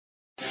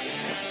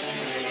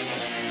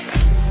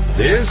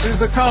This is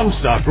the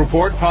Comstock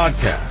Report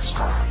podcast.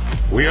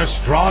 We are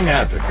strong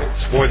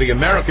advocates for the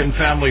American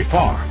family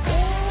farm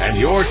and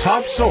your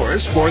top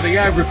source for the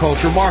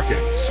agriculture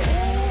markets.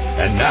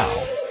 And now,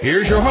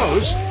 here's your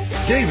host,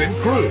 David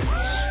Cruz.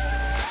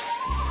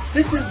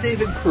 This is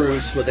David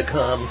Cruz with the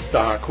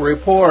Comstock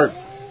Report.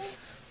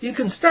 You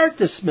can start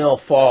to smell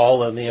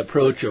fall and the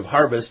approach of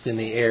harvest in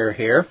the air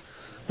here.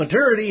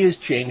 Maturity is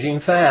changing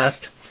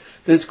fast.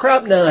 This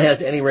crop now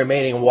has any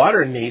remaining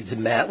water needs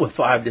met with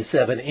 5 to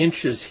 7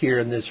 inches here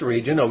in this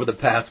region over the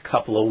past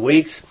couple of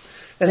weeks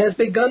and has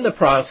begun the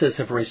process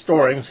of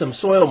restoring some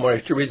soil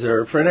moisture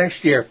reserve for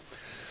next year.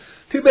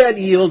 Too bad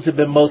yields have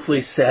been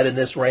mostly set and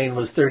this rain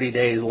was 30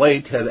 days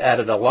late to have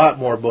added a lot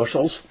more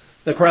bushels.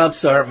 The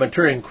crops are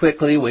maturing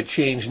quickly with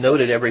change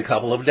noted every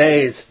couple of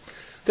days.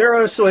 There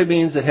are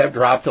soybeans that have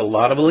dropped a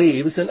lot of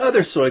leaves and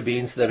other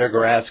soybeans that are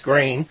grass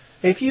green.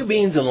 A few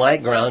beans in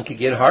light ground could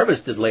get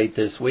harvested late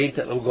this week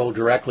that will go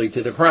directly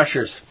to the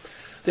crushers.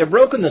 They've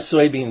broken the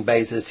soybean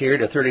basis here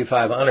to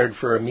 $3,500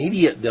 for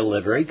immediate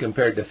delivery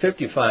compared to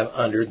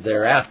 $5,500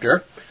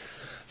 thereafter.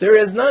 There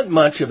is not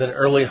much of an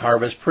early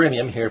harvest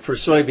premium here for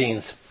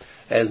soybeans.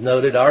 As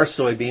noted, our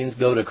soybeans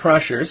go to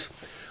crushers.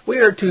 We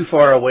are too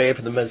far away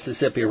from the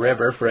Mississippi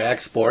River for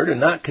export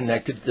and not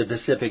connected to the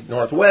Pacific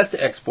Northwest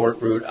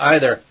export route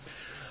either.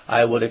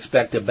 I would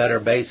expect a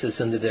better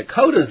basis in the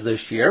Dakotas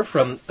this year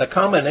from a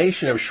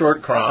combination of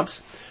short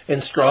crops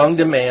and strong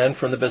demand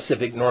from the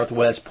Pacific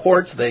Northwest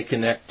ports they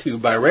connect to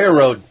by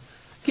railroad.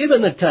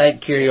 Given the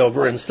tight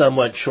carryover and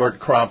somewhat short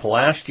crop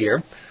last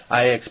year,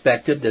 I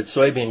expected that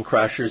soybean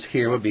crushers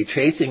here would be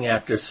chasing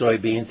after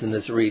soybeans in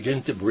this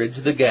region to bridge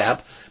the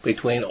gap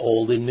between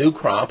old and new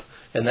crop,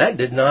 and that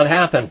did not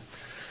happen.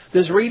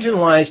 This region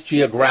lies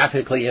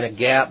geographically in a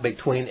gap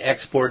between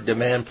export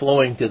demand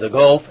flowing to the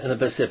Gulf and the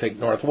Pacific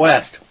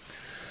Northwest.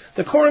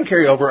 The corn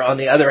carryover, on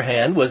the other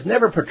hand, was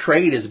never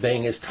portrayed as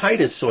being as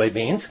tight as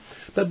soybeans,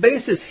 but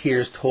basis here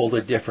is told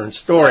a different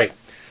story.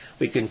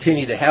 We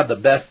continue to have the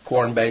best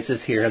corn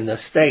basis here in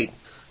this state.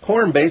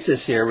 Corn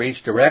basis here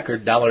reached a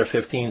record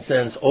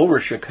 $1.15 over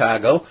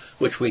Chicago,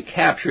 which we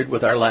captured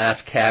with our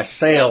last cash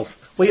sales.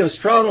 We have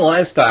strong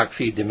livestock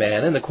feed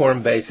demand, and the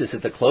corn basis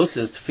at the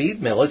closest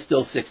feed mill is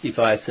still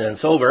 65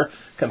 cents over,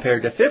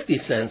 compared to 50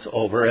 cents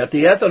over at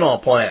the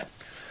ethanol plant.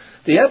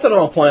 The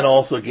ethanol plant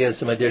also gives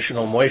some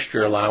additional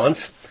moisture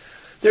allowance.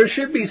 There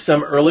should be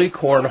some early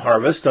corn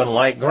harvest on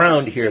light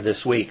ground here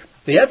this week.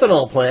 The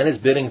ethanol plant is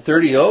bidding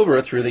 30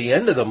 over through the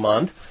end of the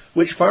month,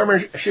 which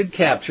farmers should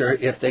capture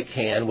if they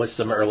can with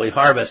some early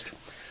harvest.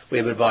 We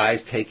have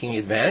advised taking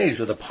advantage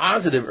of the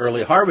positive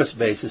early harvest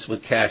basis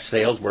with cash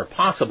sales where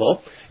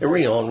possible and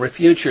re-own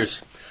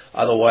futures.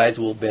 Otherwise,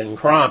 we'll bin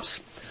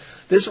crops.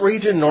 This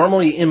region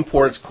normally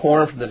imports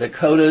corn from the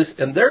Dakotas,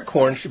 and their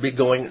corn should be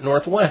going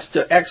northwest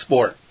to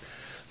export.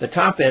 The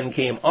top end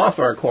came off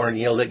our corn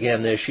yield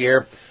again this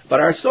year, but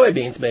our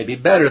soybeans may be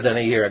better than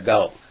a year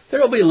ago. There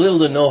will be little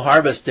to no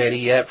harvest data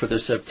yet for the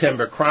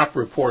September crop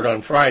report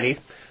on Friday.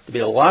 There'll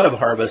be a lot of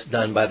harvest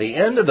done by the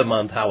end of the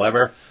month,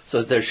 however, so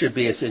that there should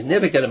be a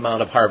significant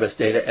amount of harvest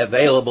data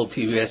available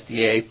to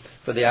USDA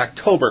for the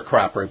October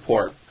crop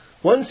report.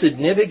 One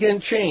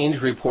significant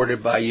change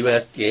reported by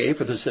USDA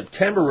for the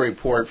September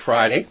report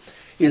Friday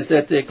is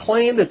that they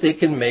claim that they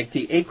can make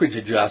the acreage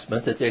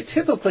adjustment that they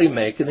typically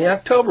make in the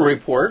October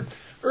report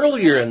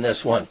earlier in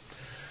this one.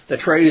 The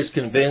trade is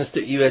convinced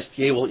that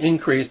USDA will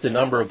increase the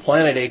number of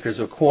planted acres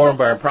of corn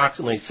by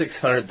approximately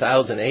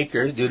 600,000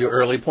 acres due to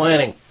early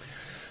planting.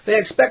 They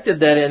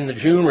expected that in the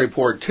June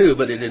report too,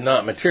 but it did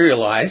not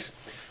materialize.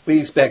 We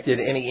expected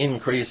any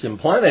increase in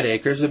planted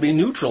acres would be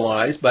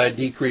neutralized by a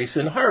decrease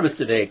in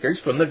harvested acres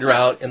from the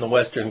drought in the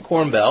western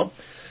Corn Belt,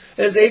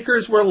 as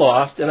acres were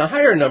lost and a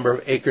higher number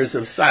of acres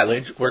of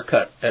silage were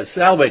cut as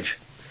salvage.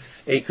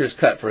 Acres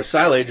cut for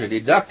silage are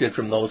deducted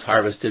from those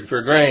harvested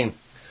for grain.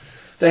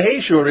 The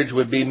hay shortage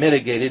would be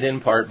mitigated in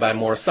part by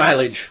more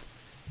silage.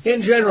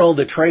 In general,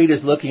 the trade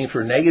is looking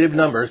for negative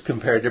numbers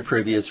compared to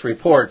previous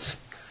reports.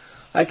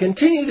 I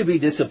continue to be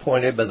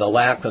disappointed by the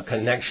lack of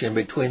connection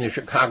between the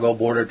Chicago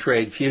Board of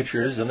Trade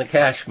futures and the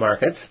cash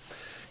markets.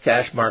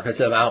 Cash markets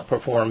have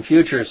outperformed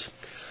futures.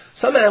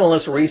 Some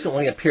analysts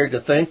recently appeared to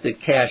think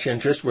that cash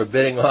interests were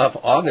bidding off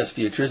August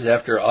futures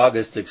after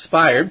August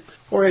expired,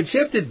 or had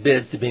shifted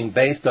bids to being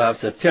based off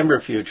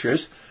September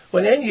futures,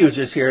 when end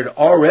users here had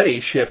already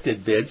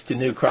shifted bids to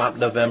new crop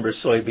November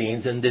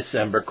soybeans and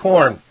December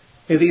corn.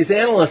 If these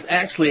analysts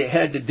actually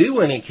had to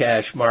do any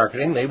cash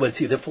marketing, they would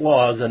see the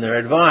flaws in their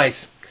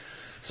advice.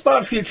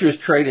 Spot futures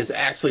trade is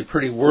actually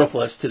pretty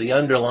worthless to the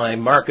underlying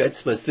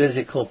markets, with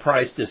physical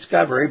price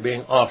discovery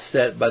being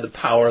offset by the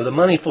power of the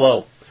money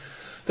flow.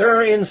 There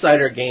are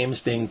insider games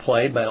being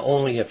played by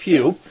only a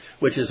few,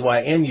 which is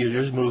why end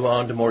users move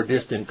on to more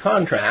distant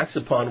contracts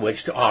upon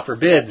which to offer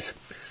bids.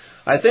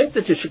 I think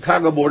that the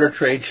Chicago Board of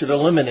Trade should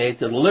eliminate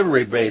the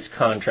delivery-based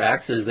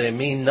contracts, as they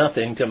mean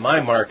nothing to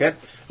my market,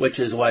 which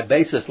is why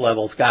basis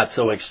levels got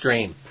so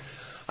extreme.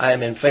 I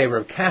am in favor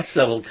of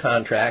cash-settled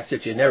contracts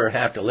that you never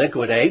have to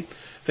liquidate,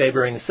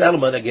 favoring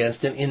settlement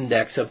against an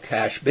index of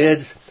cash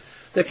bids.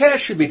 The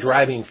cash should be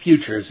driving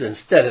futures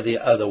instead of the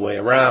other way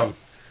around.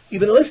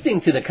 You've been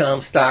listening to the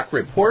Comstock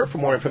Report. For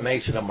more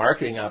information on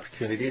marketing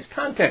opportunities,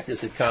 contact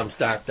us at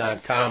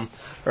Comstock.com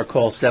or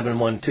call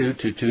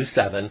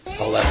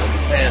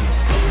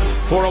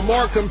 712-227-1110. For a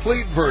more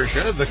complete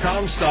version of the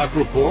Comstock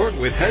Report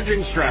with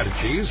hedging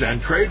strategies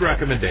and trade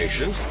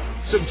recommendations,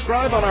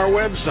 subscribe on our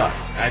website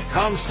at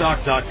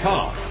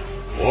Comstock.com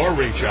or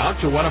reach out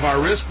to one of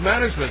our risk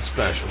management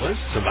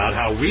specialists about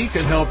how we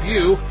can help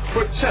you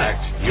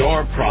protect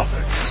your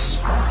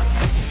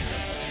profits.